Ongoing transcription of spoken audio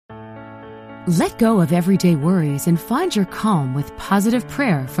Let go of everyday worries and find your calm with positive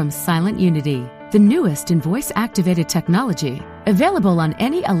prayer from Silent Unity, the newest in voice-activated technology, available on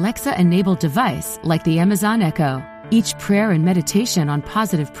any Alexa-enabled device like the Amazon Echo. Each prayer and meditation on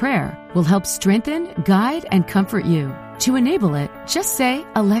positive prayer will help strengthen, guide, and comfort you. To enable it, just say,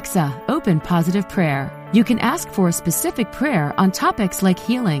 "Alexa, open positive prayer." You can ask for a specific prayer on topics like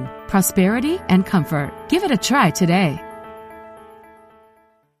healing, prosperity, and comfort. Give it a try today.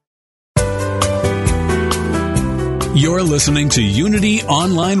 You're listening to Unity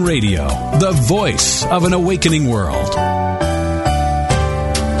Online Radio, the voice of an awakening world.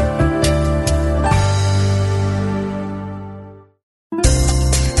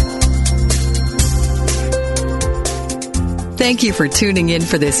 Thank you for tuning in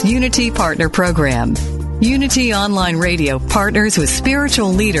for this Unity Partner Program. Unity Online Radio partners with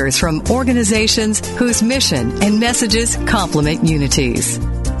spiritual leaders from organizations whose mission and messages complement Unity's.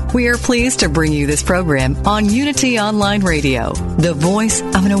 We are pleased to bring you this program on Unity Online Radio, the voice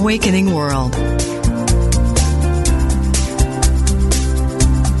of an awakening world.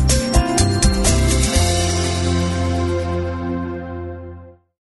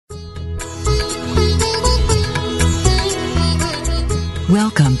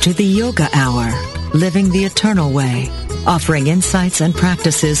 Welcome to the Yoga Hour, Living the Eternal Way, offering insights and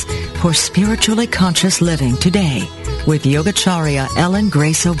practices for spiritually conscious living today, with Yogacharya Ellen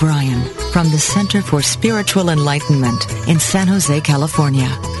Grace O'Brien from the Center for Spiritual Enlightenment in San Jose,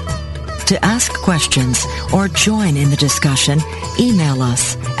 California. To ask questions or join in the discussion, email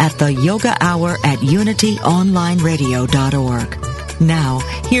us at theyogahour@unityonlineradio.org. Now,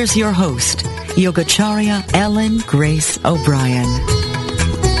 here's your host, Yogacharya Ellen Grace O'Brien.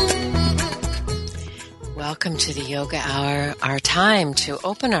 Welcome to the Yoga Hour, our time to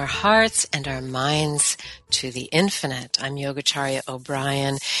open our hearts and our minds to the infinite. I'm Yogacharya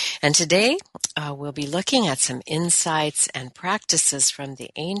O'Brien, and today we'll be looking at some insights and practices from the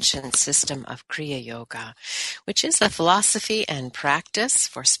ancient system of Kriya Yoga, which is a philosophy and practice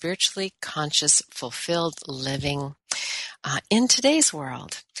for spiritually conscious, fulfilled living in today's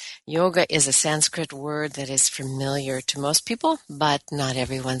world. Yoga is a Sanskrit word that is familiar to most people, but not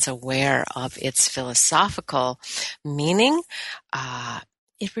everyone's aware of its philosophical meaning.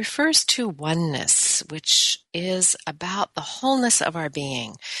 It refers to oneness, which is about the wholeness of our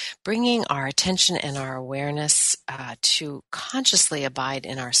being, bringing our attention and our awareness to consciously abide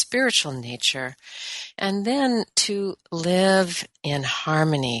in our spiritual nature, and then to live in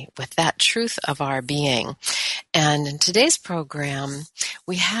harmony with that truth of our being. And in today's program,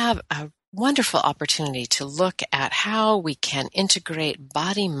 we have a wonderful opportunity to look at how we can integrate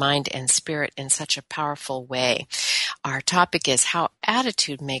body, mind, and spirit in such a powerful way. Our topic is how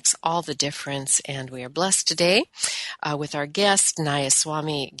attitude makes all the difference, and we are blessed today with our guest,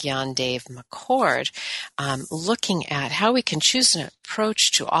 Nayaswami Gyandev McCord, looking at how we can choose an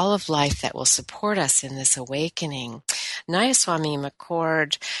approach to all of life that will support us in this awakening. Nayaswami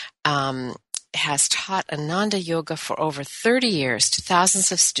McCord has taught Ananda Yoga for over 30 years to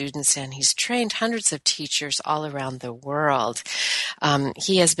thousands of students, and he's trained hundreds of teachers all around the world.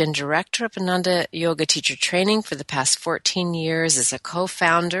 He has been director of Ananda Yoga teacher training for the past 14 years, is a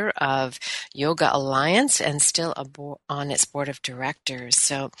co-founder of Yoga Alliance, and still on its board of directors.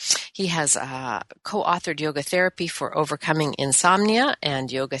 So he has co-authored Yoga Therapy for Overcoming Insomnia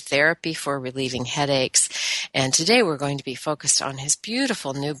and Yoga Therapy for Relieving Headaches. And today we're going to be focused on his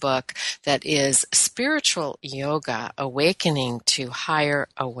beautiful new book that is Spiritual Yoga, Awakening to Higher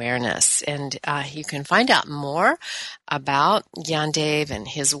Awareness. And you can find out more about Gyandev and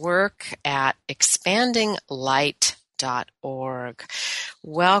his work at expandinglight.org.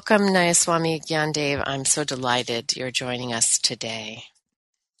 Welcome, Nayaswami Gyandev. I'm so delighted you're joining us today.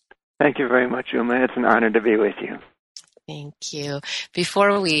 Thank you very much, Uma. It's an honor to be with you. Thank you.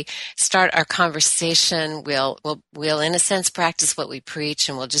 Before we start our conversation, we'll in a sense practice what we preach,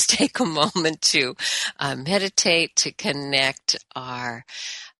 and we'll just take a moment to meditate, to connect our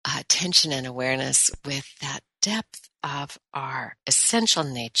attention and awareness with that depth of our essential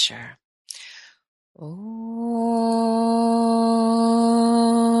nature.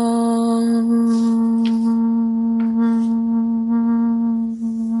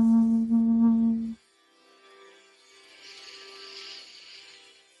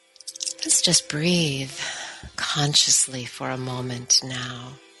 Let's just breathe consciously for a moment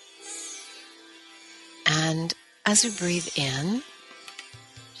now. And as we breathe in,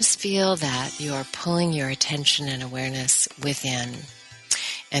 just feel that you are pulling your attention and awareness within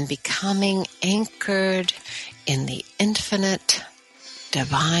and becoming anchored in the infinite,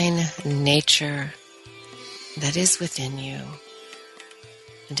 divine nature that is within you.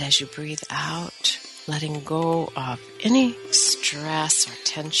 And as you breathe out, letting go of any stress or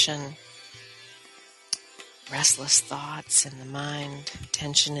tension, restless thoughts in the mind,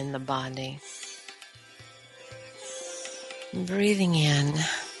 tension in the body. And breathing in,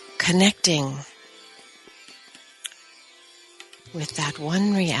 connecting with that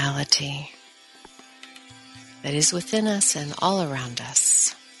one reality that is within us and all around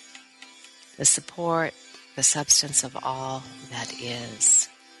us, the support, the substance of all that is.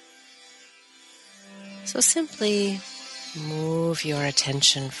 So simply move your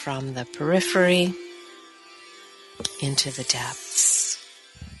attention from the periphery into the depths.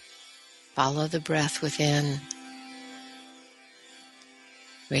 Follow the breath within.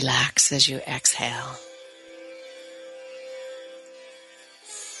 Relax as you exhale.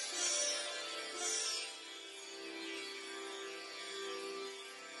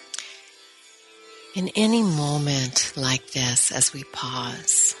 In any moment like this, as we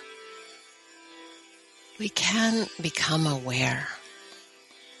pause, we can become aware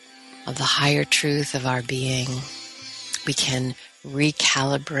of the higher truth of our being. We can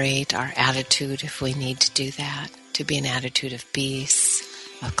recalibrate our attitude if we need to do that, to be an attitude of peace,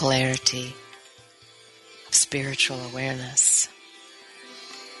 of clarity, of spiritual awareness.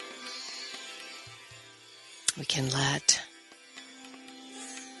 We can let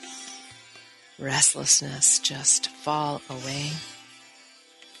restlessness just fall away.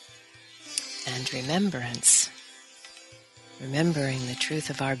 And remembering the truth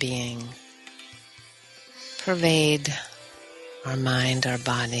of our being, pervade our mind, our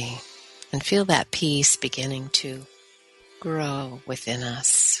body, and feel that peace beginning to grow within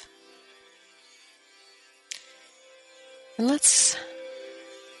us. And let's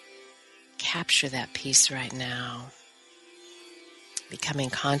capture that peace right now, becoming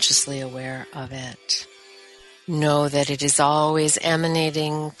consciously aware of it. Know that it is always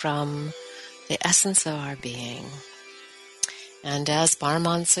emanating from the essence of our being. And as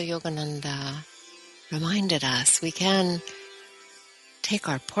Paramahansa Yogananda reminded us, we can take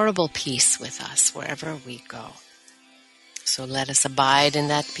our portable peace with us wherever we go. So let us abide in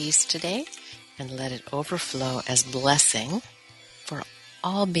that peace today and let it overflow as blessing for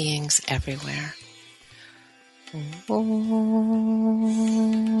all beings everywhere.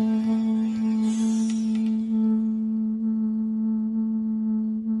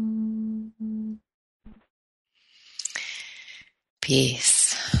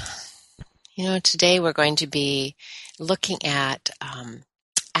 Peace. Today we're going to be looking at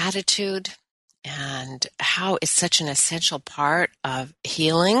attitude and how it's such an essential part of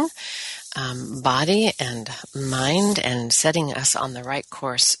healing body and mind and setting us on the right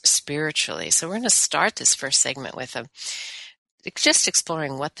course spiritually. So we're going to start this first segment with just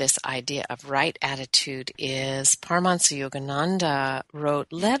exploring what this idea of right attitude is. Paramahansa Yogananda wrote,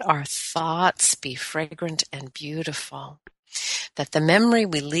 "Let our thoughts be fragrant and beautiful, that the memory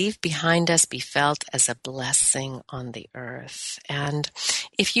we leave behind us be felt as a blessing on the earth." And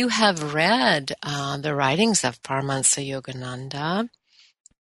if you have read the writings of Paramahansa Yogananda,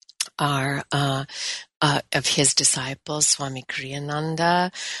 of his disciples, Swami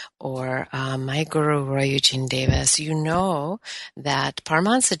Kriyananda, or my Guru Roy Eugene Davis, you know that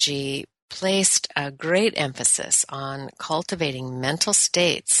Paramahansaji placed a great emphasis on cultivating mental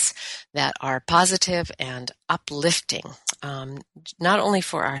states that are positive and uplifting, not only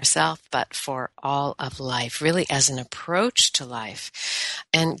for ourselves, but for all of life, really as an approach to life.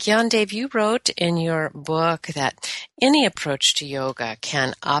 And Gyandev, you wrote in your book that any approach to yoga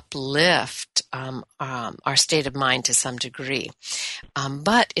can uplift our state of mind to some degree,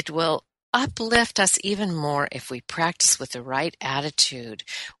 but it will uplift us even more if we practice with the right attitude,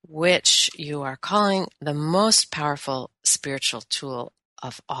 which you are calling the most powerful spiritual tool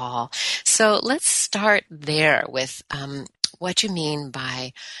of all. So let's start there with what you mean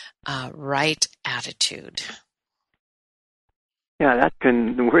by right attitude. Yeah,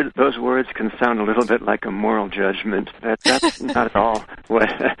 those words can sound a little bit like a moral judgment. That's not at all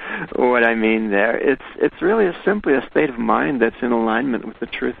what I mean there. It's really simply a state of mind that's in alignment with the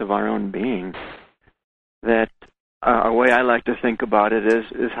truth of our own being. That a way I like to think about it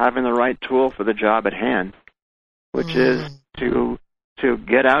is having the right tool for the job at hand, which is to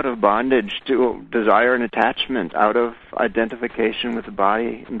get out of bondage to desire and attachment, out of identification with the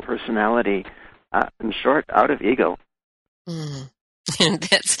body and personality, in short, out of ego. And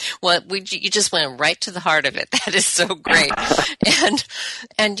that's what you just went right to the heart of it. That is so great. and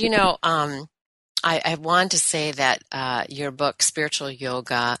I want to say that your book, Spiritual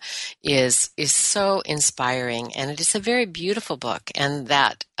Yoga, is so inspiring, and it is a very beautiful book, and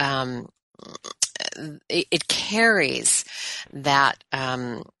that it carries that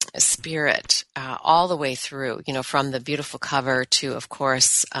spirit all the way through, from the beautiful cover to, of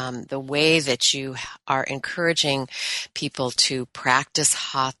course, the way that you are encouraging people to practice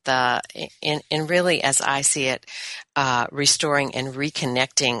hatha in really, as I see it, restoring and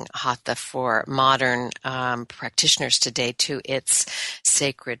reconnecting hatha for modern practitioners today to its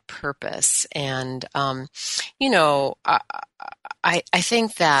sacred purpose. And, I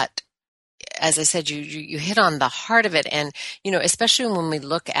think that, as I said, you hit on the heart of it. And, especially when we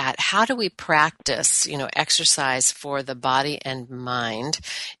look at how do we practice, exercise for the body and mind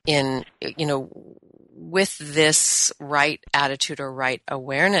in, with this right attitude or right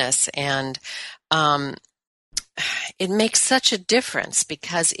awareness. And, it makes such a difference,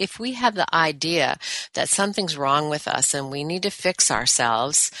 because if we have the idea that something's wrong with us and we need to fix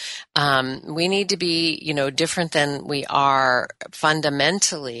ourselves, we need to be, different than we are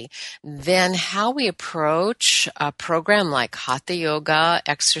fundamentally, then how we approach a program like Hatha Yoga,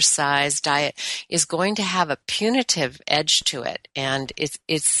 exercise, diet is going to have a punitive edge to it, and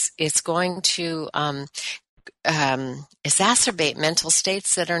it's going to exacerbate mental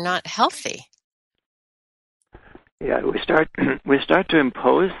states that are not healthy. Yeah, we start to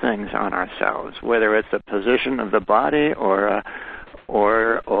impose things on ourselves, whether it's a position of the body or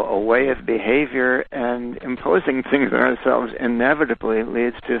a way of behavior, and imposing things on ourselves inevitably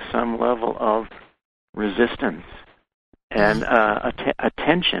leads to some level of resistance and a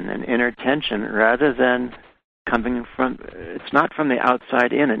tension, an inner tension, rather than coming from. It's not from the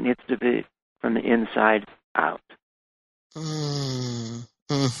outside in; it needs to be from the inside out.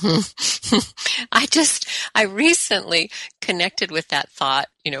 I recently connected with that thought,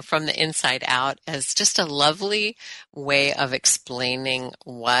 from the inside out, as just a lovely way of explaining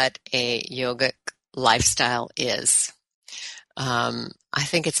what a yogic lifestyle is. I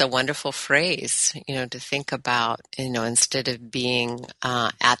think it's a wonderful phrase, to think about, instead of being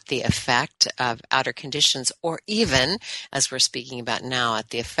at the effect of outer conditions, or even, as we're speaking about now, at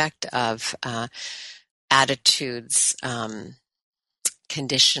the effect of attitudes,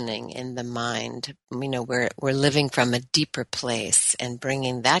 conditioning in the mind. We're living from a deeper place and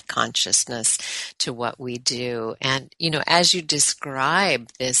bringing that consciousness to what we do. And, as you describe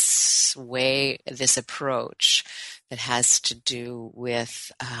this way, this approach that has to do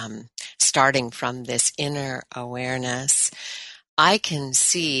with starting from this inner awareness, I can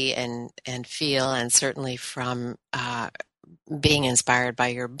see and feel, and certainly from being inspired by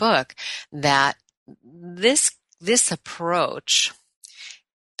your book, that this approach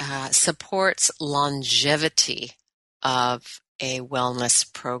supports longevity of a wellness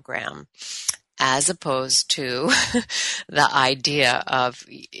program, as opposed to the idea of,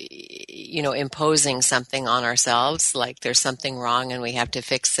 imposing something on ourselves, like there's something wrong and we have to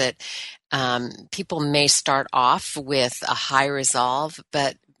fix it. People may start off with a high resolve,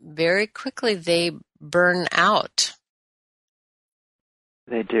 but very quickly they burn out.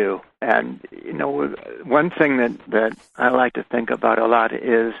 They do. And, one thing that I like to think about a lot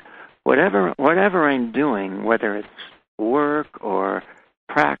is whatever I'm doing, whether it's work or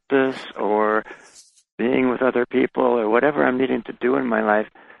practice or being with other people or whatever I'm needing to do in my life,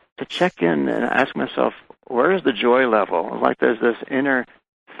 to check in and ask myself, where is the joy level? Like there's this inner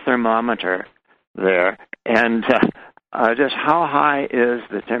thermometer there. And just how high is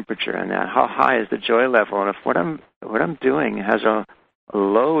the temperature in that? How high is the joy level? And if what I'm doing has a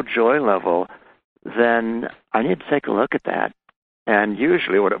low joy level, then I need to take a look at that. And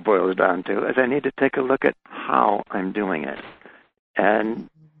usually what it boils down to is I need to take a look at how I'm doing it. And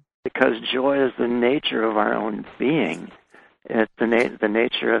because joy is the nature of our own being, it's the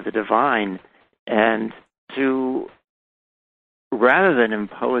nature of the divine, and rather than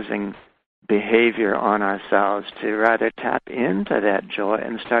imposing behavior on ourselves, to rather tap into that joy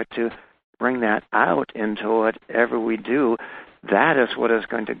and start to bring that out into whatever we do. That is what is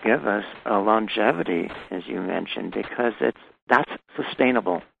going to give us a longevity, as you mentioned, because that's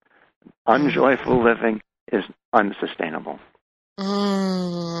sustainable. Unjoyful living is unsustainable.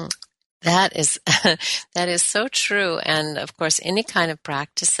 That is so true. And of course, any kind of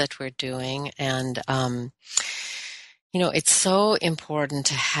practice that we're doing, and it's so important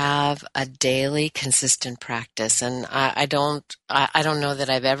to have a daily consistent practice. And I don't know that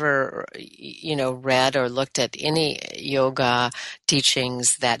I've ever, read or looked at any yoga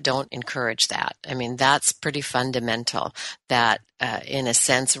teachings that don't encourage that. I mean, that's pretty fundamental, that in a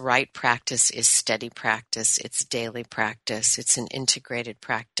sense, right practice is steady practice. It's daily practice. It's an integrated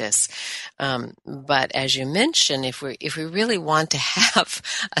practice. But as you mentioned, if we really want to have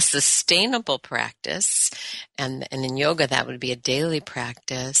a sustainable practice, and in yoga that would be a daily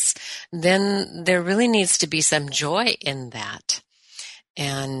practice, then there really needs to be some joy in that.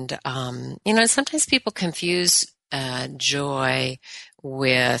 And sometimes people confuse joy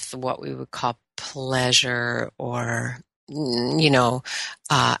with what we would call pleasure or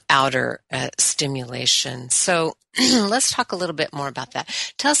outer stimulation. So let's talk a little bit more about that.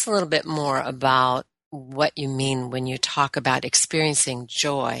 Tell us a little bit more about what you mean when you talk about experiencing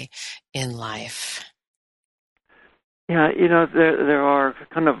joy in life. Yeah, there are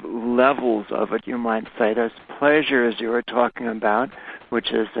kind of levels of it, you might say. There's pleasure, as you were talking about,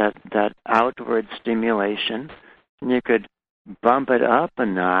 which is that outward stimulation. And you could bump it up a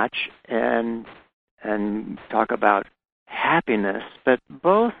notch and talk about happiness, but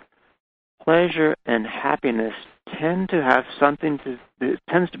both pleasure and happiness tend to have it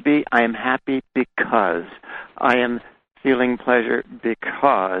tends to be, I am happy because I am feeling pleasure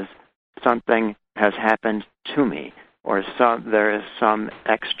because something has happened to me, or there is some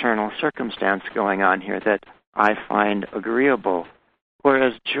external circumstance going on here that I find agreeable.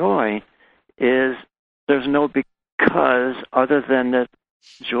 Whereas joy is, there's no because other than that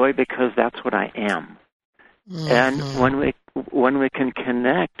joy because that's what I am. Mm-hmm. And when we can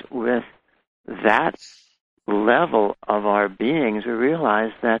connect with that level of our beings, we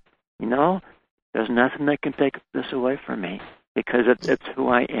realize that, there's nothing that can take this away from me because it's who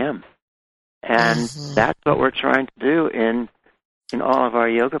I am. And mm-hmm. that's what we're trying to do in all of our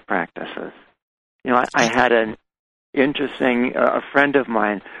yoga practices. I had a friend of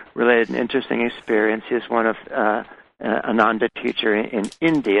mine related an interesting experience. He's one of Ananda teacher in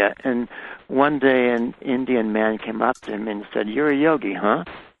India, and one day an Indian man came up to him and said, "You're a yogi, huh?"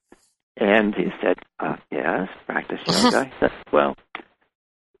 And he said, "Yes, practice yoga." He said, "Well,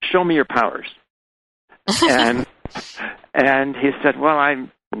 show me your powers." and he said, "Well,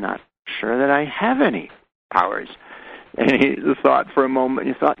 I'm not sure that I have any powers." And he thought for a moment.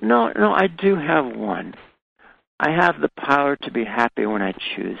 He thought, "No, I do have one. I have the power to be happy when I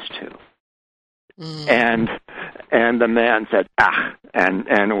choose to." Mm. And the man said,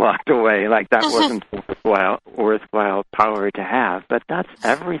 and walked away like that wasn't worthwhile power to have. But that's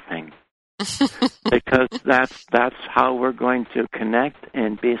everything. Because that's how we're going to connect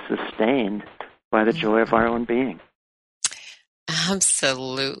and be sustained by the joy of our own being.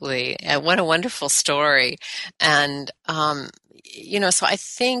 Absolutely. What a wonderful story. And, so I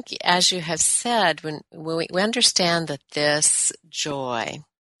think, as you have said, when we understand that this joy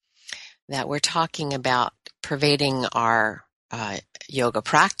that we're talking about pervading our yoga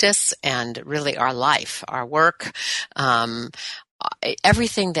practice and really our life, our work,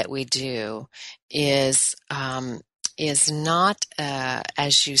 everything that we do is not,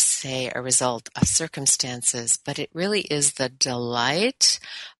 as you say, a result of circumstances, but it really is the delight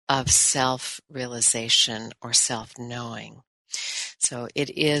of self-realization or self-knowing. So it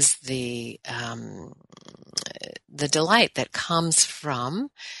is the delight that comes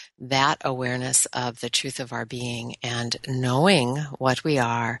from that awareness of the truth of our being and knowing what we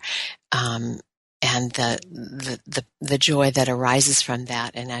are, and the joy that arises from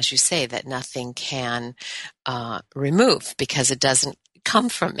that. And as you say, that nothing can remove because it doesn't come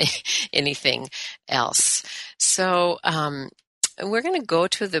from anything else. So we're going to go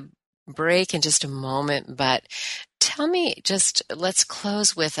to the break in just a moment, but tell me, let's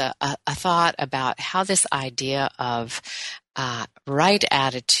close with a thought about how this idea of right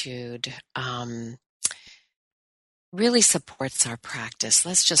attitude really supports our practice.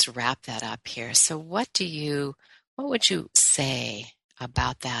 Let's just wrap that up here. So what would you say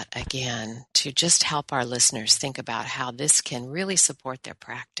about that again to just help our listeners think about how this can really support their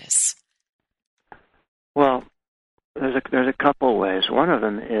practice? Well, there's a couple ways. One of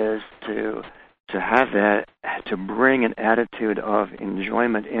them is to bring an attitude of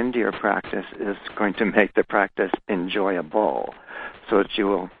enjoyment into your practice is going to make the practice enjoyable so that you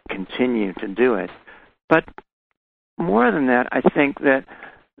will continue to do it. But more than that, I think that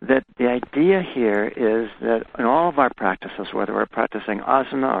the idea here is that in all of our practices, whether we're practicing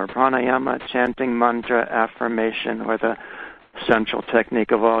asana or pranayama, chanting mantra, affirmation, or the central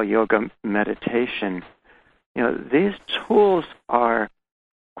technique of all yoga, meditation, these tools are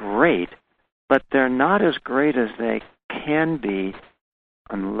great, but they're not as great as they can be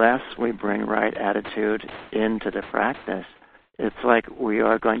unless we bring right attitude into the practice. It's like we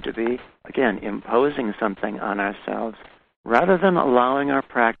are going to be, again, imposing something on ourselves rather than allowing our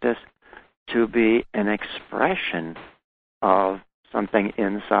practice to be an expression of something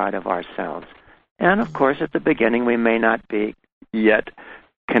inside of ourselves. And of course, at the beginning, we may not be yet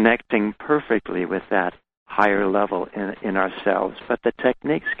connecting perfectly with that higher level in ourselves, but the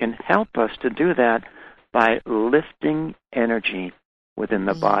techniques can help us to do that by lifting energy within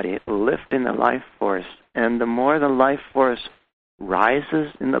the body, lifting the life force. And the more the life force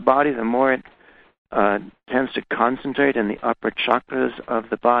rises in the body, the more it tends to concentrate in the upper chakras of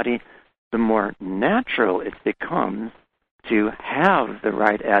the body, the more natural it becomes to have the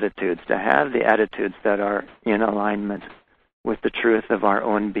right attitudes, to have the attitudes that are in alignment with the truth of our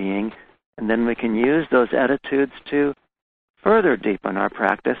own being. And then we can use those attitudes to further deepen our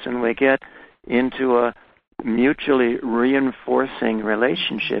practice, and we get into a mutually reinforcing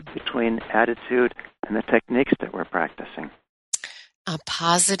relationship between attitude and the techniques that we're practicing. A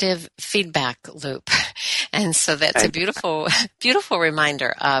positive feedback loop. And so that's a beautiful, beautiful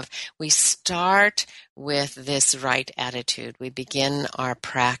reminder of we start with this right attitude. We begin our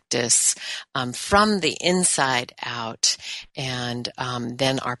practice from the inside out, and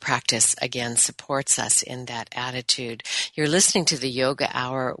then our practice again supports us in that attitude. You're listening to the Yoga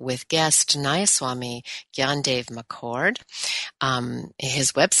Hour with guest Nayaswami Gyandev McCord.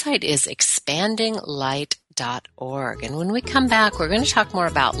 His website is expandinglight.org. And when we come back, we're going to talk more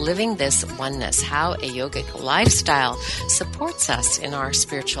about living this oneness, how a yogic lifestyle supports us in our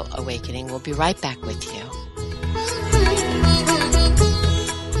spiritual awakening. We'll be right back with you.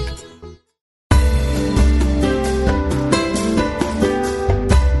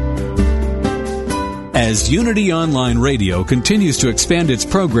 As Unity Online Radio continues to expand its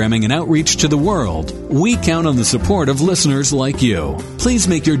programming and outreach to the world, we count on the support of listeners like you. Please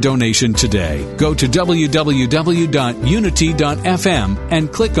make your donation today. Go to www.unity.fm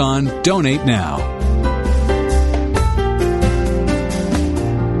and click on Donate Now.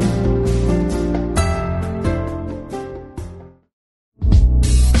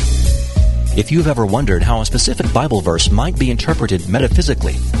 If you've ever wondered how a specific Bible verse might be interpreted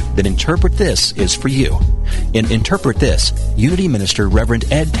metaphysically, then Interpret This is for you. In Interpret This, Unity Minister Reverend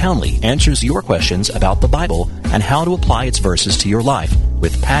Ed Townley answers your questions about the Bible and how to apply its verses to your life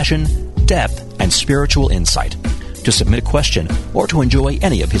with passion, depth, and spiritual insight. To submit a question or to enjoy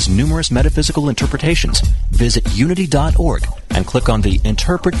any of his numerous metaphysical interpretations, visit unity.org and click on the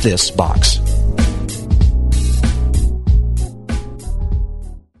Interpret This box.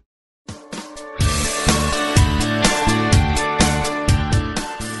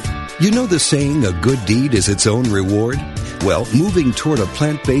 You know the saying, a good deed is its own reward? Well, moving toward a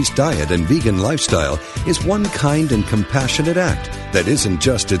plant-based diet and vegan lifestyle is one kind and compassionate act that isn't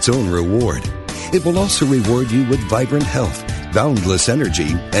just its own reward. It will also reward you with vibrant health, boundless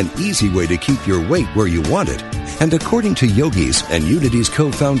energy, and easy way to keep your weight where you want it. And according to yogis and Unity's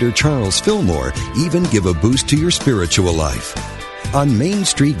co-founder Charles Fillmore, even give a boost to your spiritual life. On Main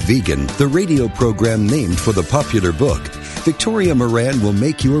Street Vegan, the radio program named for the popular book, Victoria Moran will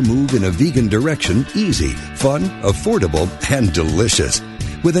make your move in a vegan direction easy, fun, affordable, and delicious.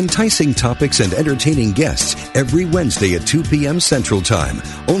 With enticing topics and entertaining guests every Wednesday at 2 p.m. Central Time,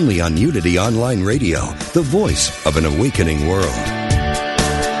 only on Unity Online Radio, the voice of an awakening world.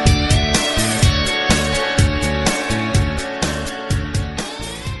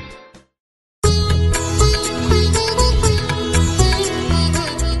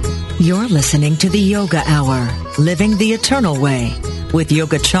 You're listening to the Yoga Hour, Living the Eternal Way, with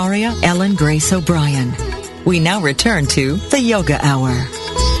Yogacharya Ellen Grace O'Brien. We now return to the Yoga Hour.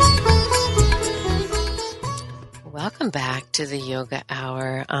 Welcome back to the Yoga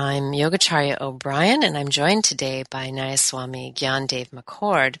Hour. I'm Yogacharya O'Brien, and I'm joined today by Nayaswami Gyandev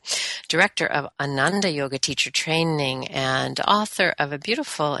McCord, director of Ananda Yoga Teacher Training and author of a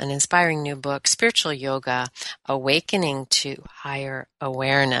beautiful and inspiring new book, Spiritual Yoga, Awakening to Higher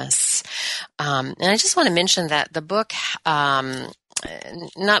Awareness. And I just want to mention that the book,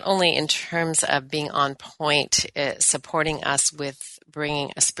 not only in terms of being on point, supporting us with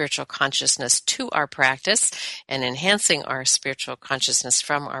bringing a spiritual consciousness to our practice and enhancing our spiritual consciousness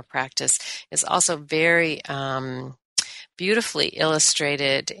from our practice, is also very beautifully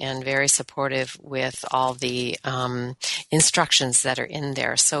illustrated and very supportive with all the instructions that are in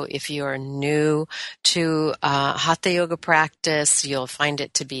there. So if you're new to Hatha Yoga practice, you'll find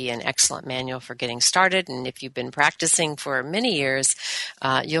it to be an excellent manual for getting started. And if you've been practicing for many years,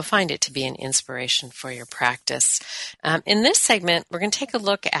 you'll find it to be an inspiration for your practice. In this segment, we're going to take a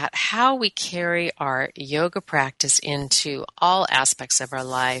look at how we carry our yoga practice into all aspects of our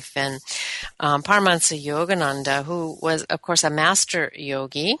life. And Paramahansa Yogananda, who was, of course, a master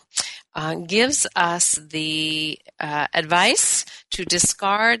yogi, gives us the advice to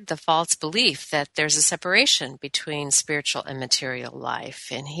discard the false belief that there's a separation between spiritual and material life.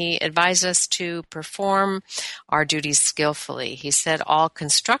 And he advised us to perform our duties skillfully. He said all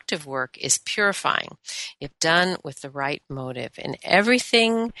constructive work is purifying if done with the right motive. In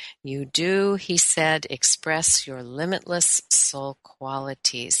everything you do, he said, express your limitless soul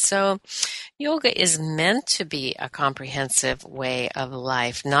qualities. So yoga is meant to be a comprehensive way of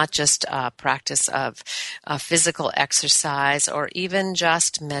life, not just a practice of physical exercise or even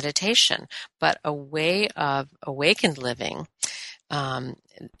just meditation, but a way of awakened living, and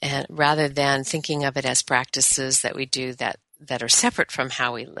rather than thinking of it as practices that we do that are separate from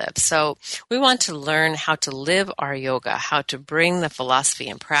how we live. So we want to learn how to live our yoga, how to bring the philosophy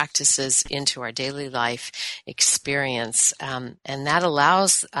and practices into our daily life experience. And that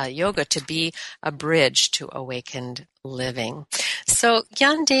allows yoga to be a bridge to awakened living. So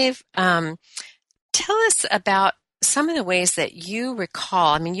Gyandev, tell us about some of the ways that you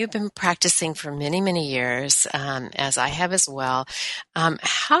recall. I mean, you've been practicing for many, many years, as I have as well.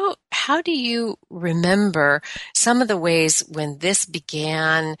 How do you remember some of the ways when this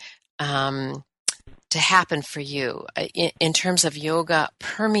began to happen for you in terms of yoga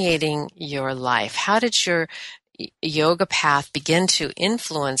permeating your life? How did your yoga path begin to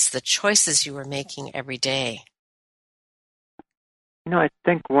influence the choices you were making every day? I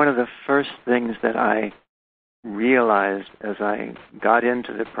think one of the first things that I realized as I got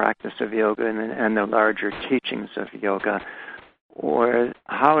into the practice of yoga and the larger teachings of yoga was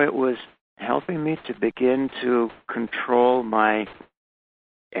how it was helping me to begin to control my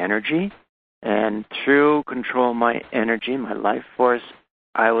energy. And through control my energy, my life force,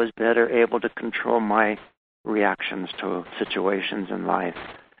 I was better able to control my reactions to situations in life.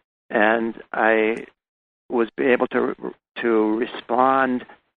 And I was able to respond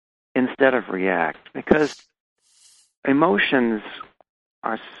instead of react, because emotions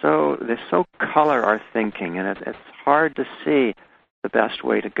are so color our thinking, and it's hard to see the best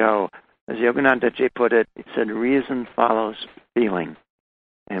way to go. As Yoganandaji put it, he said, reason follows feeling.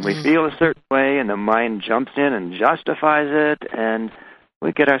 And we feel a certain way, and the mind jumps in and justifies it, and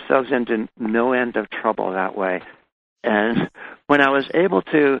we get ourselves into no end of trouble that way. And when I was able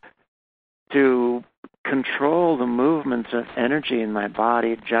to control the movements of energy in my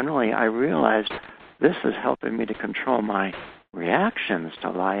body, generally, I realized this is helping me to control my reactions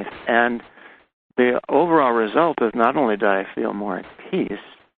to life. And the overall result is not only did I feel more at peace,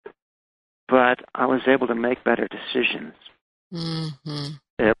 but I was able to make better decisions.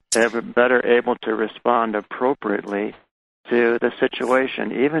 Better able to respond appropriately to the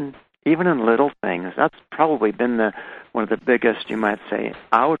situation, even in little things. That's probably been one of the biggest, you might say,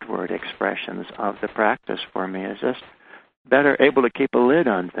 outward expressions of the practice for me, is just better able to keep a lid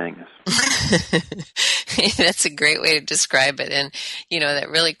on things. That's a great way to describe it. And, that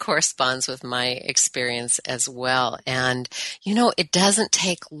really corresponds with my experience as well. And, it doesn't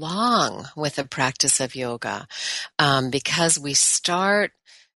take long with the practice of yoga, because we start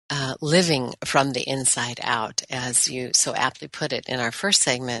living from the inside out, as you so aptly put it in our first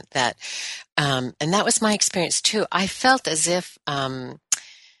segment. That, and that was my experience too. I felt as if the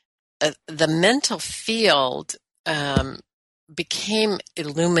mental field became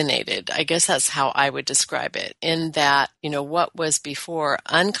illuminated. I guess that's how I would describe it. In that, what was before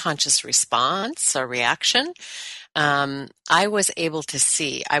unconscious response or reaction, I was able to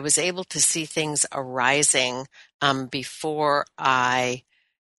see. I was able to see things arising before I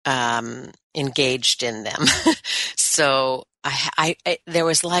engaged in them. So I there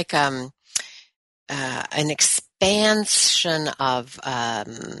was like an expansion of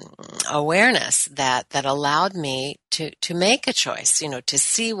awareness that allowed me to make a choice, to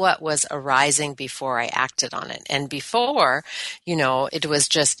see what was arising before I acted on it. And before,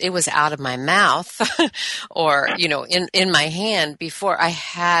 it was out of my mouth or, in my hand before I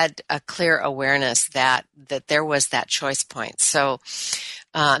had a clear awareness that there was that choice point. So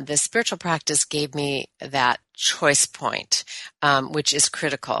the spiritual practice gave me that choice point, which is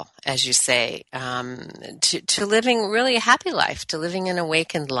critical, as you say, to living really a happy life, to living an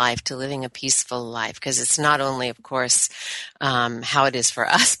awakened life, to living a peaceful life, because it's not only, of course, how it is for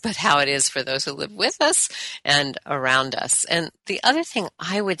us, but how it is for those who live with us and around us. And the other thing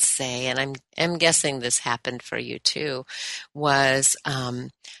I would say, and I'm guessing this happened for you too, was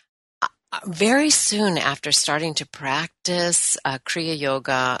very soon after starting to practice Kriya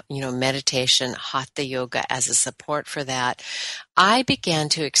Yoga, meditation, Hatha Yoga as a support for that, I began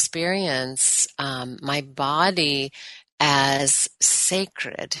to experience my body as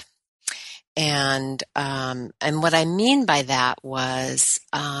sacred. And what I mean by that was,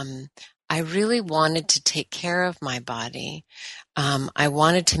 I really wanted to take care of my body. I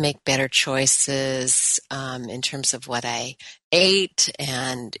wanted to make better choices in terms of what I ate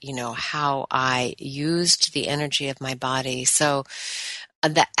and, how I used the energy of my body. So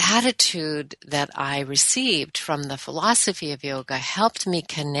the attitude that I received from the philosophy of yoga helped me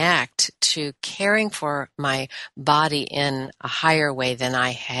connect to caring for my body in a higher way than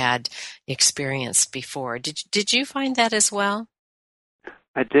I had experienced before. Did you find that as well?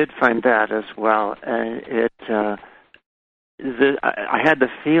 I did find that as well. I had the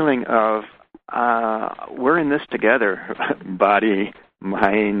feeling of we're in this together, body,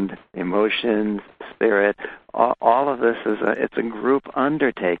 mind, emotions, spirit. All of this it's a group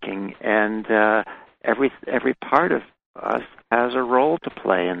undertaking, and every part of us has a role to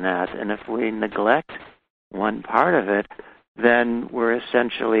play in that. And if we neglect one part of it, then we're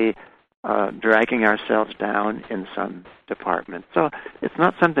essentially dragging ourselves down in some department. So it's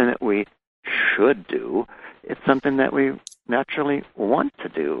not something that we should do. It's something that we naturally want to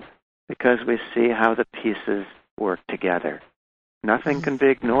do because we see how the pieces work together. Nothing can be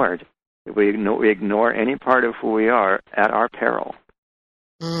ignored. We ignore any part of who we are at our peril.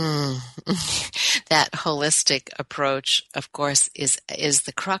 That holistic approach, of course, is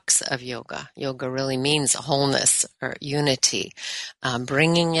the crux of yoga. Yoga really means wholeness or unity,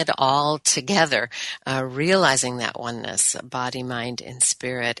 bringing it all together, realizing that oneness, body, mind, and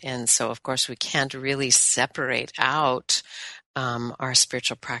spirit. And so, of course, we can't really separate out our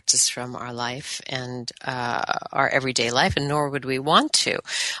spiritual practice from our life and our everyday life, and nor would we want to.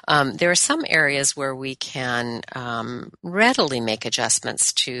 There are some areas where we can readily make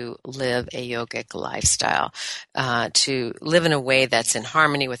adjustments to live a yogic lifestyle, to live in a way that's in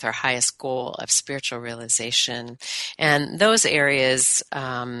harmony with our highest goal of spiritual realization. And those areas,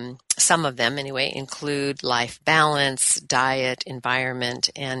 some of them anyway, include life balance, diet, environment,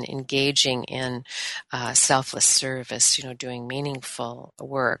 and engaging in selfless service, doing meaningful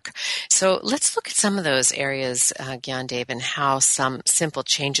work. So let's look at some of those areas, Gyandev, and how some simple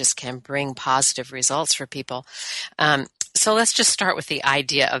changes can bring positive results for people. So let's just start with the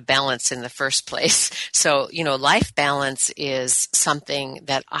idea of balance in the first place. So, life balance is something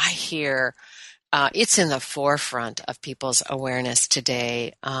that I hear it's in the forefront of people's awareness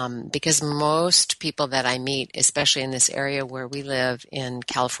today, because most people that I meet, especially in this area where we live in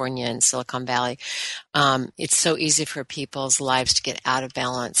California and Silicon Valley, it's so easy for people's lives to get out of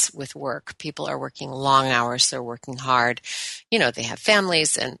balance with work. People are working long hours, they're working hard, they have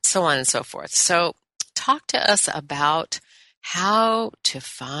families and so on and so forth. So talk to us about how to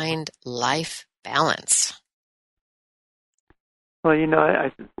find life balance. Well,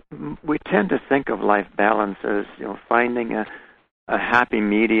 we tend to think of life balance as, finding a happy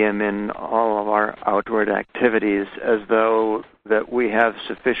medium in all of our outward activities, as though that we have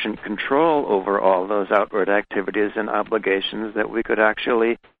sufficient control over all those outward activities and obligations that we could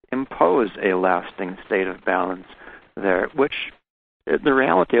actually impose a lasting state of balance there, which the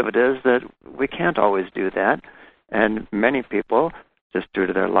reality of it is that we can't always do that, and many people, just due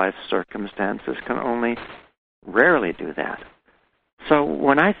to their life circumstances, can only rarely do that. So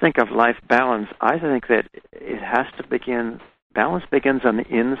when I think of life balance, I think that balance begins on the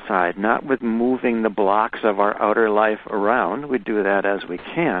inside, not with moving the blocks of our outer life around. We do that as we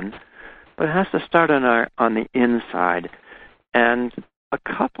can, but it has to start on the inside. And a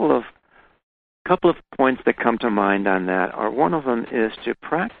couple of points that come to mind on that are, one of them is to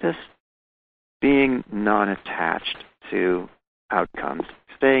practice being non-attached to outcomes,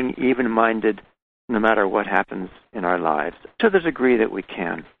 staying even-minded no matter what happens in our lives, to the degree that we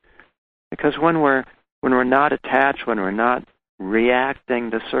can. Because when we're not attached, when we're not reacting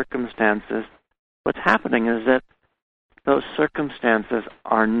to circumstances, what's happening is that those circumstances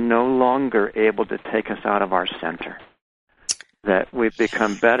are no longer able to take us out of our center. That we've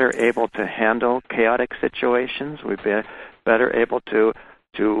become better able to handle chaotic situations, we've been better able to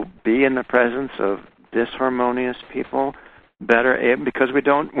be in the presence of disharmonious people, better able, because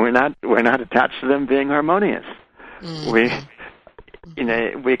we're not attached to them being harmonious.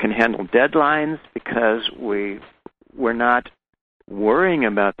 Mm-hmm. We can handle deadlines because we're not worrying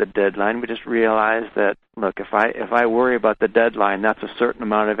about the deadline. We just realize that, look, if I worry about the deadline, that's a certain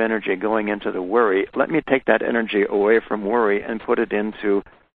amount of energy going into the worry. Let me take that energy away from worry and put it into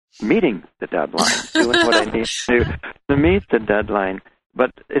meeting the deadline, doing what I need to meet the deadline.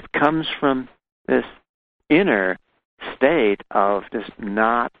 But it comes from this inner state of just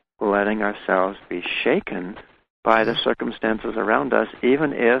not letting ourselves be shaken by the circumstances around us,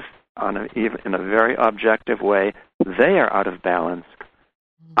 even if, even in a very objective way, they are out of balance.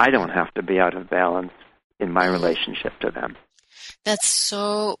 I don't have to be out of balance in my relationship to them. That's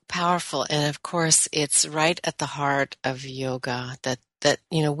so powerful. And of course, it's right at the heart of yoga that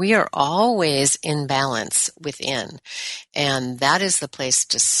we are always in balance within. And that is the place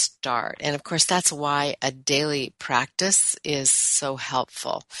to start. And of course, that's why a daily practice is so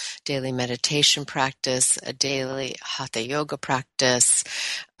helpful. Daily meditation practice, a daily hatha yoga practice,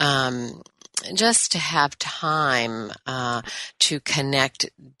 just to have time to connect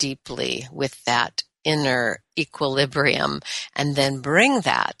deeply with that inner equilibrium, and then bring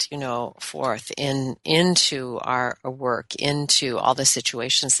that, forth into our work, into all the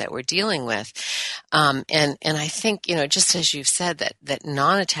situations that we're dealing with. And I think, just as you've said, that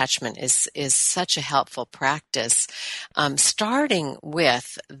non-attachment is such a helpful practice. Starting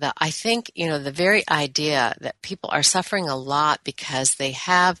with the very idea that people are suffering a lot because they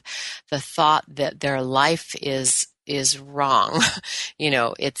have the thought that their life is wrong.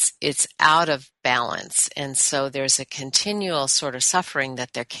 It's out of balance. And so there's a continual sort of suffering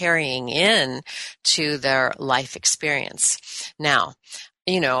that they're carrying in to their life experience. Now,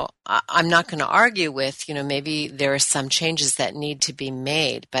 I'm not going to argue with, maybe there are some changes that need to be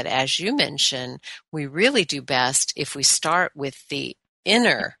made. But as you mentioned, we really do best if we start with the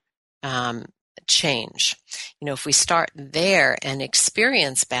inner change. If we start there and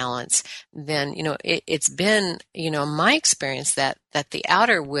experience balance, then, it's been, my experience that the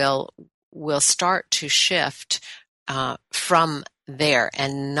outer will start to shift from there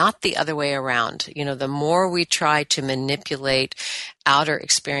and not the other way around. The more we try to manipulate outer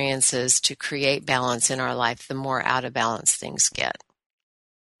experiences to create balance in our life, the more out of balance things get.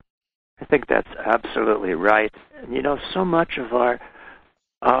 I think that's absolutely right. So much of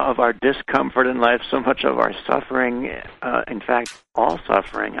our discomfort in life, so much of our suffering, in fact, all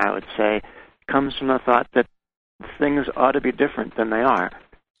suffering, I would say, comes from the thought that things ought to be different than they are.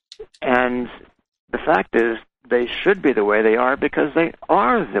 And the fact is, they should be the way they are because they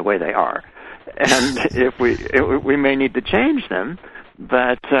are the way they are. And if we may need to change them,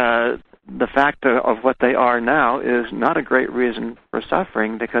 but the fact of what they are now is not a great reason for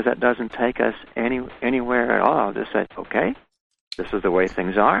suffering, because that doesn't take us anywhere at all. Just say, okay, this is the way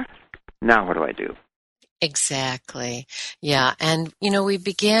things are. Now what do I do? Exactly. Yeah. And, we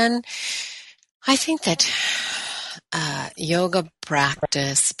begin, I think that yoga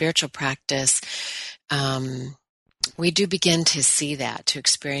practice, spiritual practice, we do begin to see that, to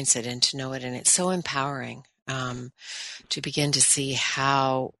experience it and to know it. And it's so empowering to begin to see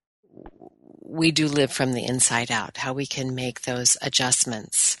how we do live from the inside out, how we can make those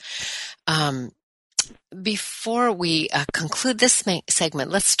adjustments. Before we conclude this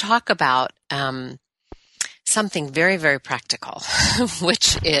segment, let's talk about something very, very practical,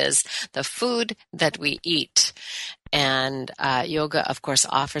 which is the food that we eat. And yoga, of course,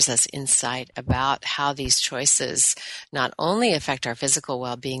 offers us insight about how these choices not only affect our physical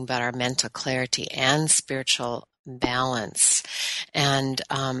well-being, but our mental clarity and spiritual balance. And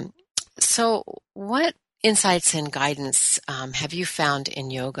so what insights and guidance have you found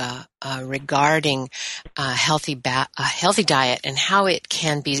in yoga regarding a healthy diet and how it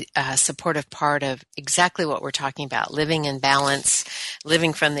can be a supportive part of exactly what we're talking about, living in balance,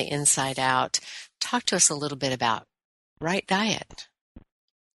 living from the inside out? Talk to us a little bit about right diet.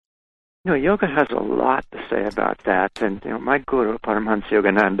 Yoga has a lot to say about that, and my guru Paramahansa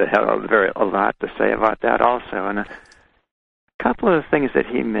Yogananda had a lot to say about that also. And a couple of the things that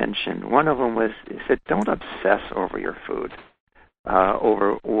he mentioned, one of them was, he said, don't obsess over your food,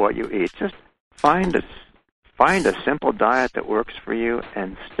 over what you eat. Just find a simple diet that works for you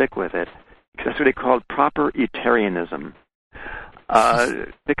and stick with it. That's what he called proper eatarianism.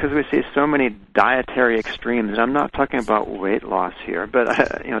 Because we see so many dietary extremes, and I'm not talking about weight loss here, but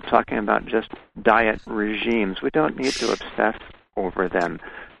talking about just diet regimes. We don't need to obsess over them.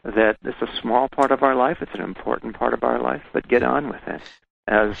 That it's a small part of our life, it's an important part of our life, but get on with it.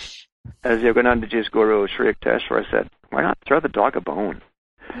 As Yoganandaji's guru Sri Yukteswar said, why not throw the dog a bone?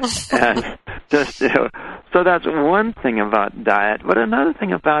 And just so that's one thing about diet. But another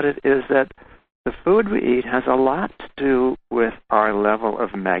thing about it is that the food we eat has a lot to do with our level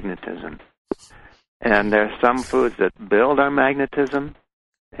of magnetism. And there are some foods that build our magnetism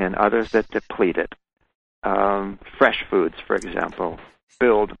and others that deplete it. Fresh foods, for example,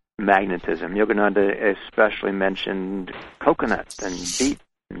 build magnetism. Yogananda especially mentioned coconut and beet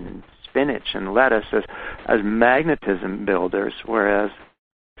and spinach and lettuce as magnetism builders, whereas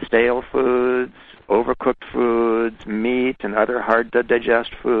stale foods, overcooked foods, meat and other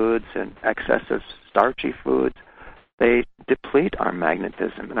hard-to-digest foods, and excessive starchy foods, they deplete our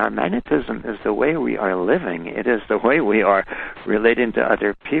magnetism. And our magnetism is the way we are living. It is the way we are relating to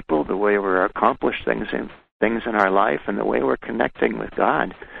other people, the way we're accomplishing things in our life, and the way we're connecting with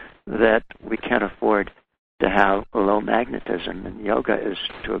God, that we can't afford to have low magnetism. And yoga is,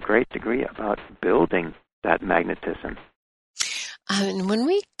 to a great degree, about building that magnetism. And when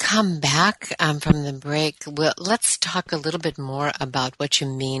we come back from the break, let's talk a little bit more about what you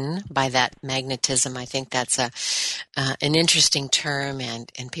mean by that magnetism. I think that's an interesting term, and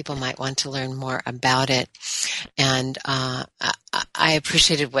people might want to learn more about it. And I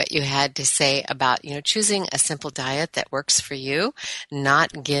appreciated what you had to say about, choosing a simple diet that works for you,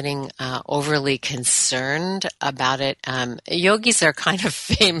 not getting overly concerned about it. Yogis are kind of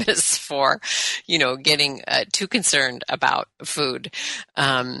famous for, getting too concerned about food.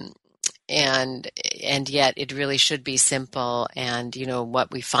 And yet it really should be simple. And,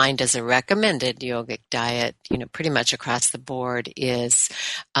 what we find as a recommended yogic diet, pretty much across the board is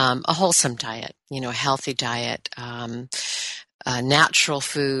a wholesome diet, healthy diet, natural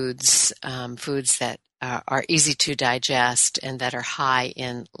foods, foods that are easy to digest and that are high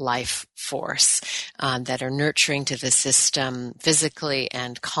in life force, that are nurturing to the system physically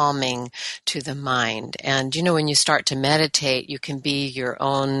and calming to the mind. And, when you start to meditate, you can be your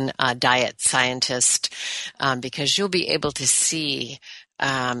own diet scientist, because you'll be able to see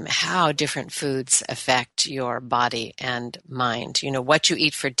how different foods affect your body and mind. What you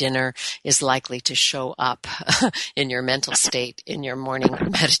eat for dinner is likely to show up in your mental state in your morning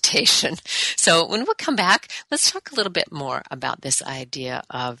meditation. So when we come back, let's talk a little bit more about this idea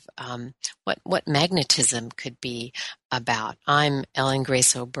of what magnetism could be about. I'm Ellen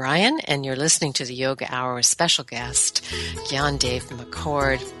Grace O'Brien, and you're listening to the Yoga Hour with special guest, Gyandev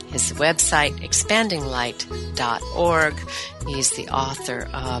McCord. His website, expandinglight.org. He's the author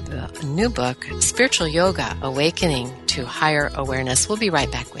of a new book, Spiritual Yoga, Awakening to Higher Awareness. We'll be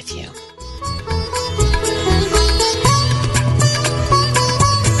right back with you.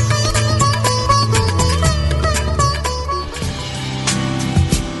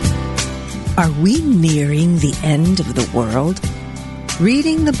 Are we nearing the end of the world?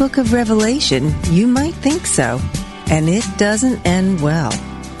 Reading the book of Revelation, you might think so, and it doesn't end well.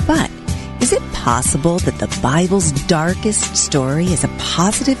 But is it possible that the Bible's darkest story is a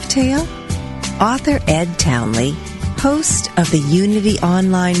positive tale? Author Ed Townley, host of the Unity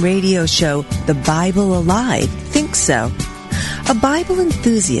online radio show The Bible Alive, thinks so. A Bible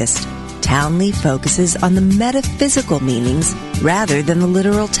enthusiast, Townley focuses on the metaphysical meanings rather than the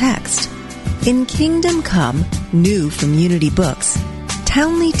literal text. In Kingdom Come, new from Unity Books,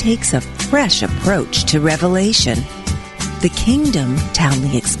 Townley takes a fresh approach to Revelation. The kingdom,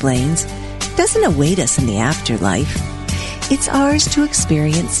 Townley explains, doesn't await us in the afterlife. It's ours to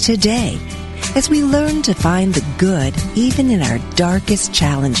experience today, as we learn to find the good even in our darkest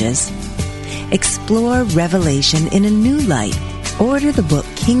challenges. Explore Revelation in a new light. Order the book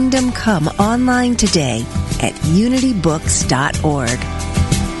Kingdom Come online today at unitybooks.org.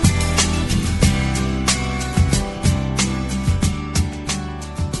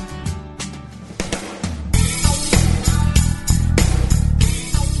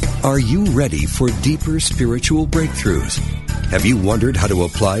 Are you ready for deeper spiritual breakthroughs? Have you wondered how to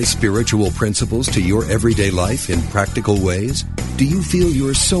apply spiritual principles to your everyday life in practical ways? Do you feel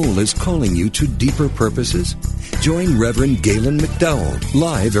your soul is calling you to deeper purposes? Join Reverend Galen McDowell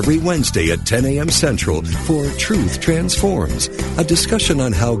live every Wednesday at 10 a.m. Central for Truth Transforms, a discussion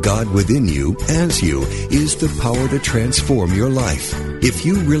on how God within you, as you, is the power to transform your life. If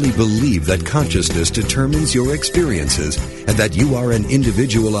you really believe that consciousness determines your experiences and that you are an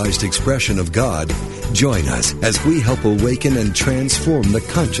individualized expression of God, join us as we help awaken and transform the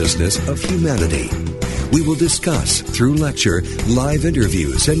consciousness of humanity. We will discuss, through lecture, live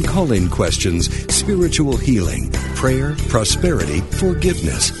interviews, and call-in questions, spiritual healing, prayer, prosperity,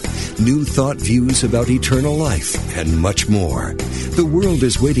 forgiveness, new thought views about eternal life, and much more. The world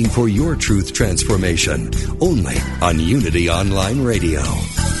is waiting for your truth transformation, only on Unity Online Radio.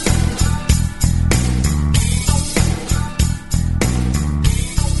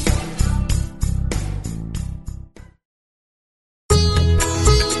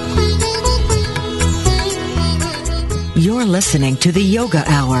 You're listening to the Yoga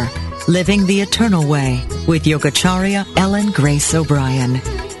Hour, Living the Eternal Way, with Yogacharya Ellen Grace O'Brien.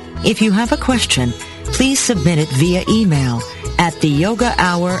 If you have a question, please submit it via email at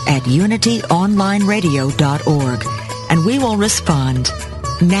theyogahour@unityonlineradio.org, and we will respond.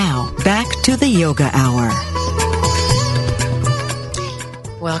 Now, back to the Yoga Hour.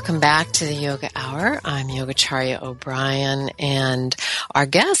 Welcome back to the Yoga Hour. I'm Yogacharya O'Brien, and our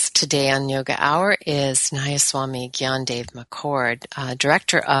guest today on Yoga Hour is Nayaswami Gyandev McCord,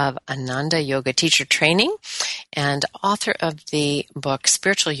 director of Ananda Yoga Teacher Training and author of the book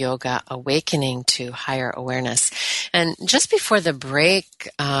Spiritual Yoga, Awakening to Higher Awareness. And just before the break,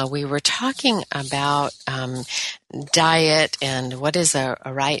 we were talking about diet and what is a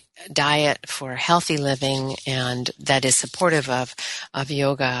right diet for healthy living, and that is supportive of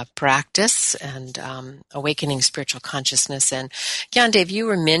yoga practice and awakening spiritual consciousness. And Gyandev, you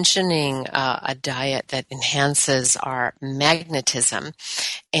were mentioning a diet that enhances our magnetism,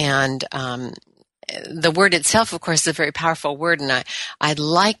 and the word itself, of course, is a very powerful word, and I'd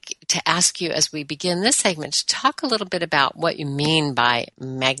like to ask you as we begin this segment to talk a little bit about what you mean by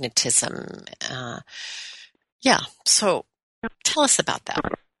magnetism. So tell us about that.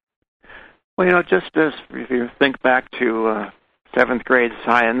 Well, just as if you think back to seventh grade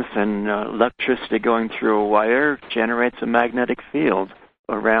science, and electricity going through a wire generates a magnetic field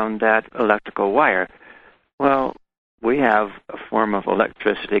around that electrical wire. Well, we have a form of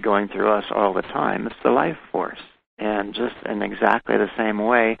electricity going through us all the time. It's the life force. And just in exactly the same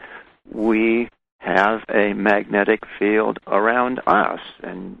way, we have a magnetic field around us,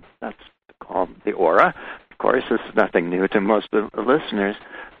 and that's called the aura. Of course, this is nothing new to most of the listeners,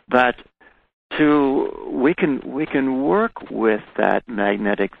 but we can work with that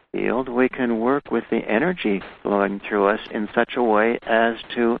magnetic field. We can work with the energy flowing through us in such a way as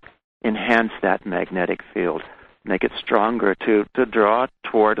to enhance that magnetic field, make it stronger, to draw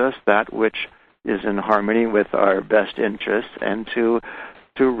toward us that which is in harmony with our best interests, and to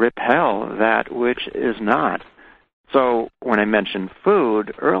repel that which is not. So when I mentioned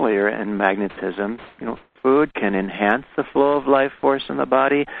food earlier and magnetism, food can enhance the flow of life force in the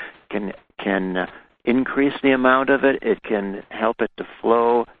body, can increase the amount of it. It can help it to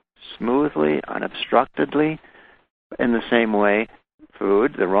flow smoothly, unobstructedly. In the same way,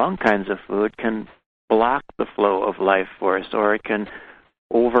 food, the wrong kinds of food, can block the flow of life force, or it can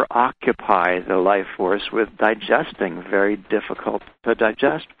over-occupy the life force with digesting very difficult to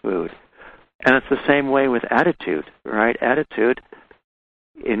digest food. And it's the same way with attitude, right? Attitude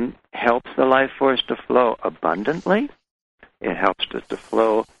helps the life force to flow abundantly. It helps it to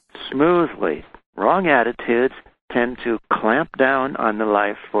flow smoothly. Wrong attitudes tend to clamp down on the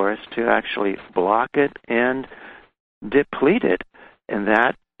life force, to actually block it and deplete it. And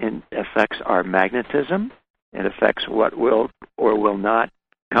that affects our magnetism. It affects what will or will not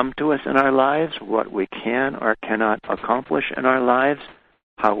come to us in our lives, what we can or cannot accomplish in our lives,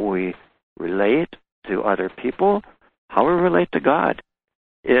 how we relate to other people, how we relate to God.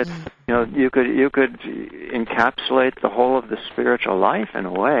 It's you could encapsulate the whole of the spiritual life in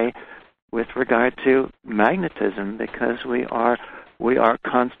a way with regard to magnetism, because we are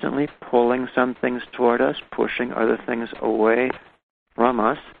constantly pulling some things toward us, pushing other things away from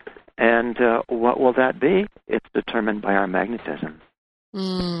us, and what will that be? It's determined by our magnetism.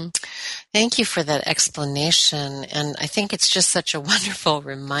 Thank you for that explanation. And I think it's just such a wonderful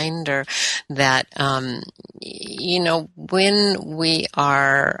reminder that, when we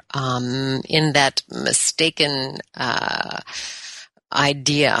are in that mistaken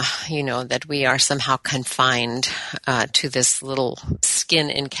idea, that we are somehow confined to this little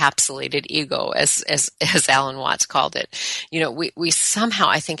skin-encapsulated ego, as Alan Watts called it. We somehow,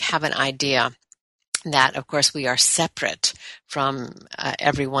 I think, have an idea that, of course, we are separate from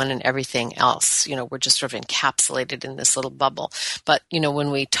everyone and everything else. We're just sort of encapsulated in this little bubble. But,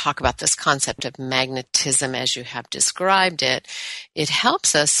 when we talk about this concept of magnetism, as you have described it, it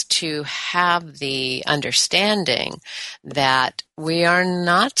helps us to have the understanding that we are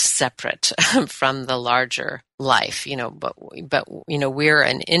not separate from the larger life, but we're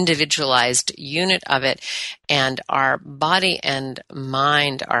an individualized unit of it, and our body and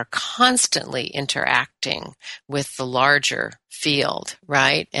mind are constantly interacting with the larger field,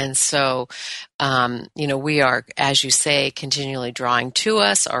 right? And so, we are, as you say, continually drawing to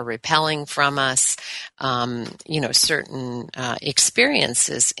us or repelling from us, certain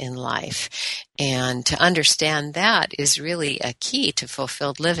experiences in life. And to understand that is really a key to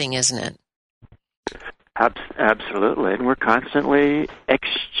fulfilled living, isn't it? Absolutely. And we're constantly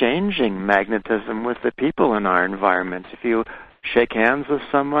exchanging magnetism with the people in our environment. If you shake hands with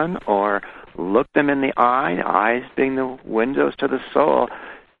someone or look them in the eye, eyes being the windows to the soul,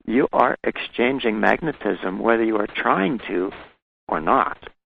 you are exchanging magnetism, whether you are trying to or not.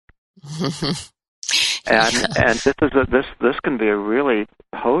 And this can be a really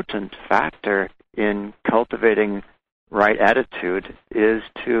potent factor in cultivating right attitude, is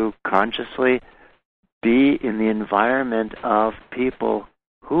to consciously be in the environment of people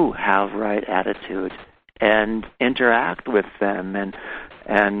who have right attitude and interact with them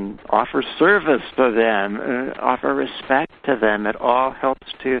and offer service to them, offer respect to them. It all helps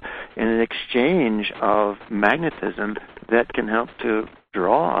to, in an exchange of magnetism that can help to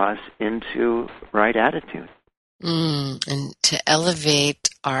draw us into right attitude. And to elevate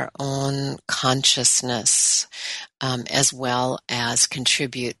our own consciousness, as well as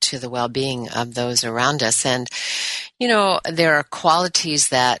contribute to the well-being of those around us. And, there are qualities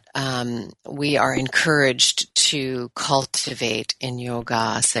that we are encouraged to cultivate in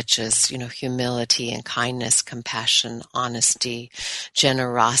yoga, such as, humility and kindness, compassion, honesty,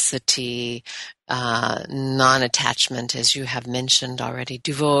 generosity, non-attachment, as you have mentioned already,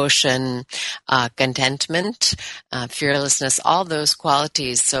 devotion, contentment, fearlessness, all those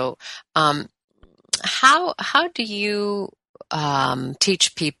qualities. So, how do you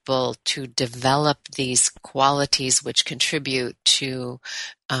teach people to develop these qualities which contribute to,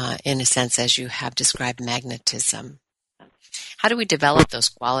 in a sense, as you have described, magnetism? How do we develop those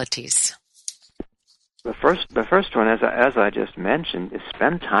qualities? The first one, as I just mentioned, is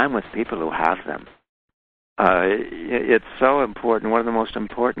spend time with people who have them. It's so important. One of the most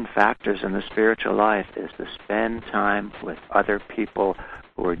important factors in the spiritual life is to spend time with other people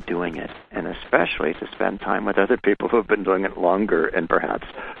who are doing it, and especially to spend time with other people who have been doing it longer and perhaps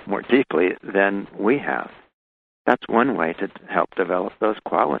more deeply than we have. That's one way to help develop those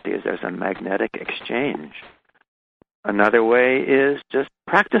qualities. There's a magnetic exchange. Another way is just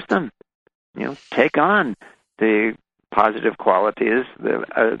practice them. Take on the positive qualities, the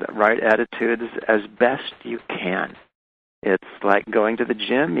right attitudes as best you can. It's like going to the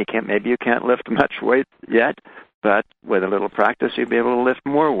gym. Maybe you can't lift much weight yet, but with a little practice, you'll be able to lift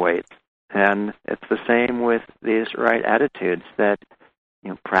more weight. And it's the same with these right attitudes, that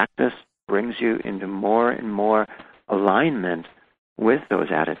practice brings you into more and more alignment with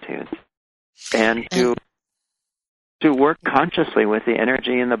those attitudes. And to work consciously with the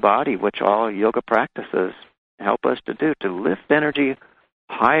energy in the body, which all yoga practices help us to do, to lift energy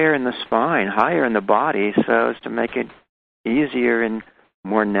higher in the spine, higher in the body, so as to make it easier and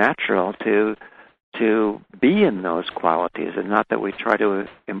more natural to be in those qualities, and not that we try to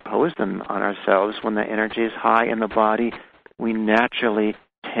impose them on ourselves. When the energy is high in the body, we naturally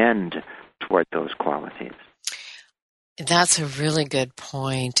tend toward those qualities. That's a really good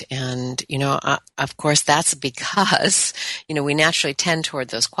point. And, of course, that's because, we naturally tend toward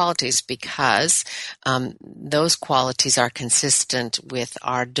those qualities because those qualities are consistent with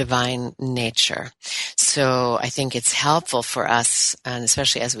our divine nature. So I think it's helpful for us, and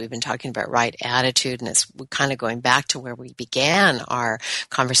especially as we've been talking about right attitude, and it's kind of going back to where we began our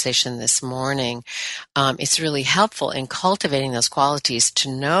conversation this morning, it's really helpful in cultivating those qualities to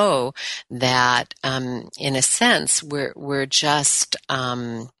know that, in a sense, we're just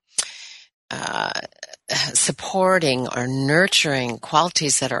supporting or nurturing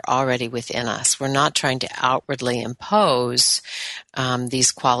qualities that are already within us. We're not trying to outwardly impose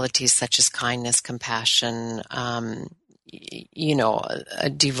these qualities such as kindness, compassion,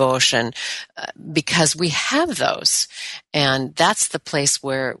 devotion, because we have those. And that's the place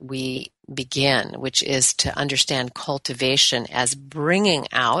where we begin, which is to understand cultivation as bringing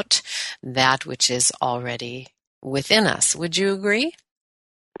out that which is already within us. Would you agree?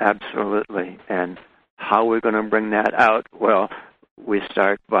 Absolutely. And how we're going to bring that out? Well, we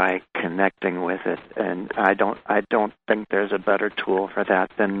start by connecting with it. And I don't think there's a better tool for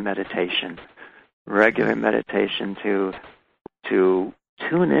that than meditation. Regular meditation to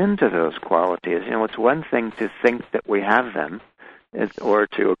tune into those qualities. It's one thing to think that we have them, or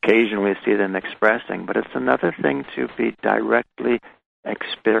to occasionally see them expressing, but it's another thing to be directly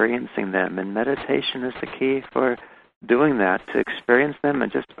experiencing them. And meditation is the key for doing that, to experience them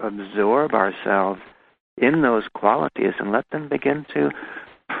and just absorb ourselves in those qualities and let them begin to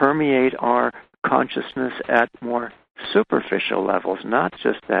permeate our consciousness at more superficial levels, not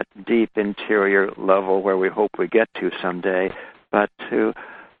just that deep interior level where we hope we get to someday, but to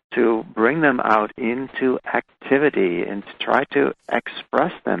bring them out into activity and to try to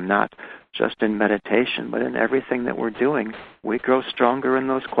express them, not just in meditation, but in everything that we're doing. We grow stronger in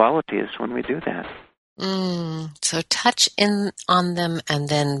those qualities when we do that. So touch in on them and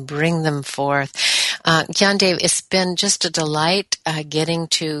then bring them forth. Gyandev, it's been just a delight getting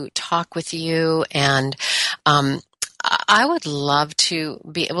to talk with you, and I would love to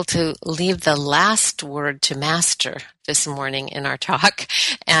be able to leave the last word to Master this morning in our talk.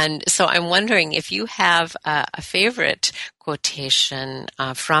 And so I'm wondering if you have a favorite quotation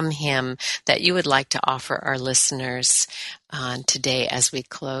from him that you would like to offer our listeners today as we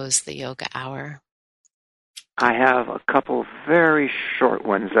close the Yoga Hour. I have a couple very short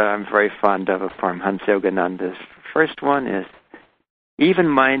ones that I'm very fond of from Hans Yogananda's. First one is,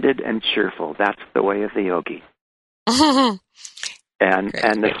 even-minded and cheerful. That's the way of the yogi. And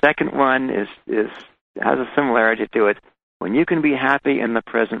the second one is has a similarity to it. When you can be happy in the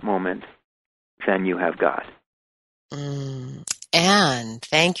present moment, then you have God. And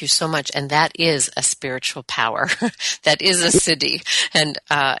thank you so much. And that is a spiritual power. That is a siddhi, and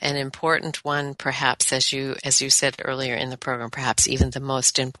an important one, perhaps, as you said earlier in the program, perhaps even the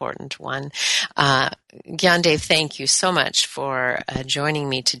most important one. Gyandev, thank you so much for joining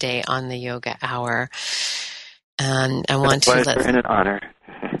me today on the Yoga Hour. And I want to let an honor.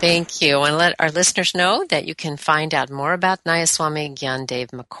 Thank you. And let our listeners know that you can find out more about Nayaswami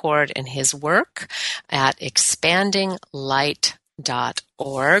Gyandev McCord and his work at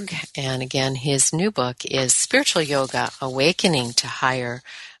expandinglight.org. And again, his new book is Spiritual Yoga, Awakening to Higher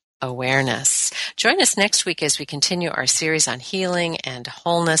Awareness. Join us next week as we continue our series on healing and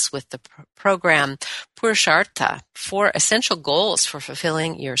wholeness with the program Purushartha, 4 Essential Goals for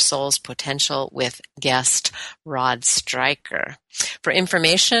Fulfilling Your Soul's Potential, with guest Rod Stryker. For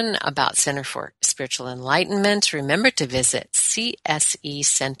information about Center for Spiritual Enlightenment, remember to visit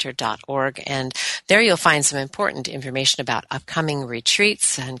csecenter.org, and there you'll find some important information about upcoming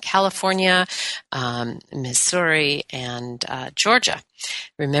retreats in California, Missouri, and Georgia.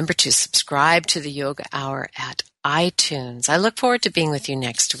 Remember to subscribe to the Yoga Hour at iTunes. I look forward to being with you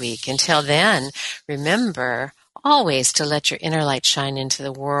next week. Until then, remember always to let your inner light shine into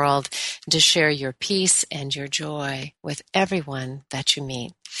the world, and to share your peace and your joy with everyone that you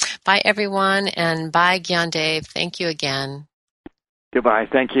meet. Bye, everyone, and bye, Gyandev. Thank you again. Goodbye.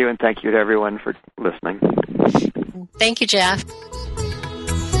 Thank you, and thank you to everyone for listening. Thank you, Jeff.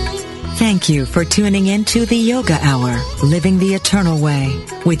 Thank you for tuning in to the Yoga Hour, Living the Eternal Way,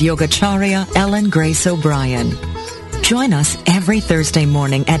 with Yogacharya Ellen Grace O'Brien. Join us every Thursday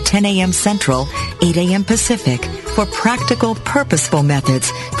morning at 10 a.m. Central, 8 a.m. Pacific, for practical, purposeful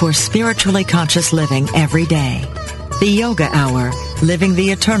methods for spiritually conscious living every day. The Yoga Hour, Living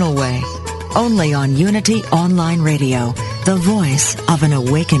the Eternal Way, only on Unity Online Radio, the voice of an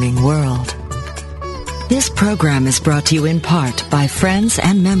awakening world. This program is brought to you in part by friends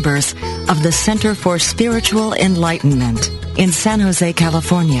and members of the Center for Spiritual Enlightenment in San Jose,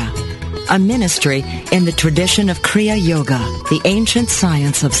 California, a ministry in the tradition of Kriya Yoga, the ancient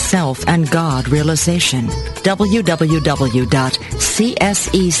science of self and God realization.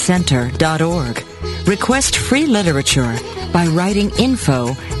 www.csecenter.org. Request free literature by writing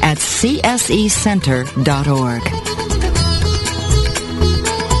info@csecenter.org.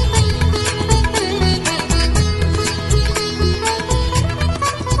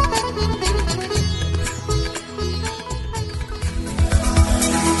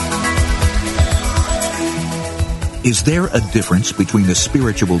 Is there a difference between the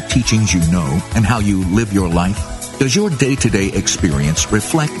spiritual teachings you know and how you live your life? Does your day-to-day experience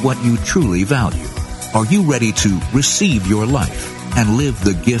reflect what you truly value? Are you ready to receive your life and live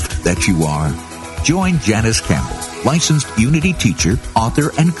the gift that you are? Join Janice Campbell, licensed Unity teacher,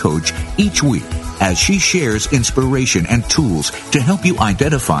 author, and coach, each week as she shares inspiration and tools to help you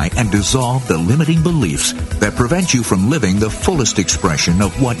identify and dissolve the limiting beliefs that prevent you from living the fullest expression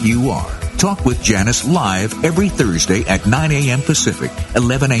of what you are. Talk with Janice live every Thursday at 9 a.m. Pacific,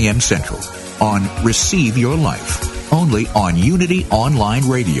 11 a.m. Central on Receive Your Life, only on Unity Online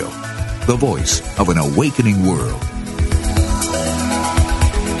Radio, the voice of an awakening world.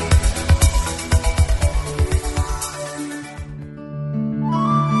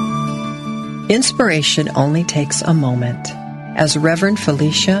 Inspiration only takes a moment. As Reverend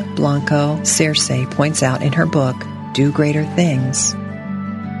Felicia Blanco Circe points out in her book, Do Greater Things,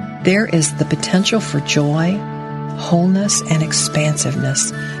 there is the potential for joy, wholeness, and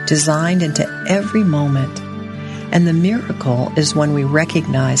expansiveness designed into every moment. And the miracle is when we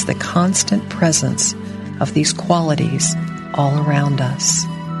recognize the constant presence of these qualities all around us.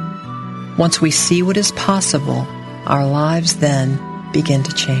 Once we see what is possible, our lives then begin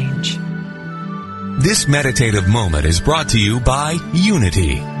to change. This meditative moment is brought to you by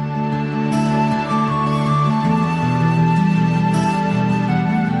Unity.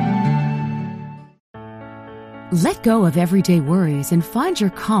 Let go of everyday worries and find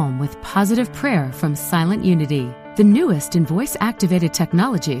your calm with positive prayer from Silent Unity, the newest in voice-activated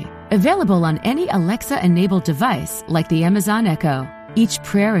technology, available on any Alexa-enabled device like the Amazon Echo. Each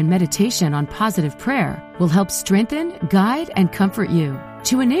prayer and meditation on positive prayer will help strengthen, guide, and comfort you.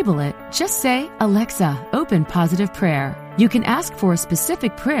 To enable it, just say, Alexa, open positive prayer. You can ask for a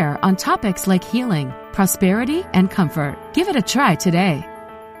specific prayer on topics like healing, prosperity, and comfort. Give it a try today.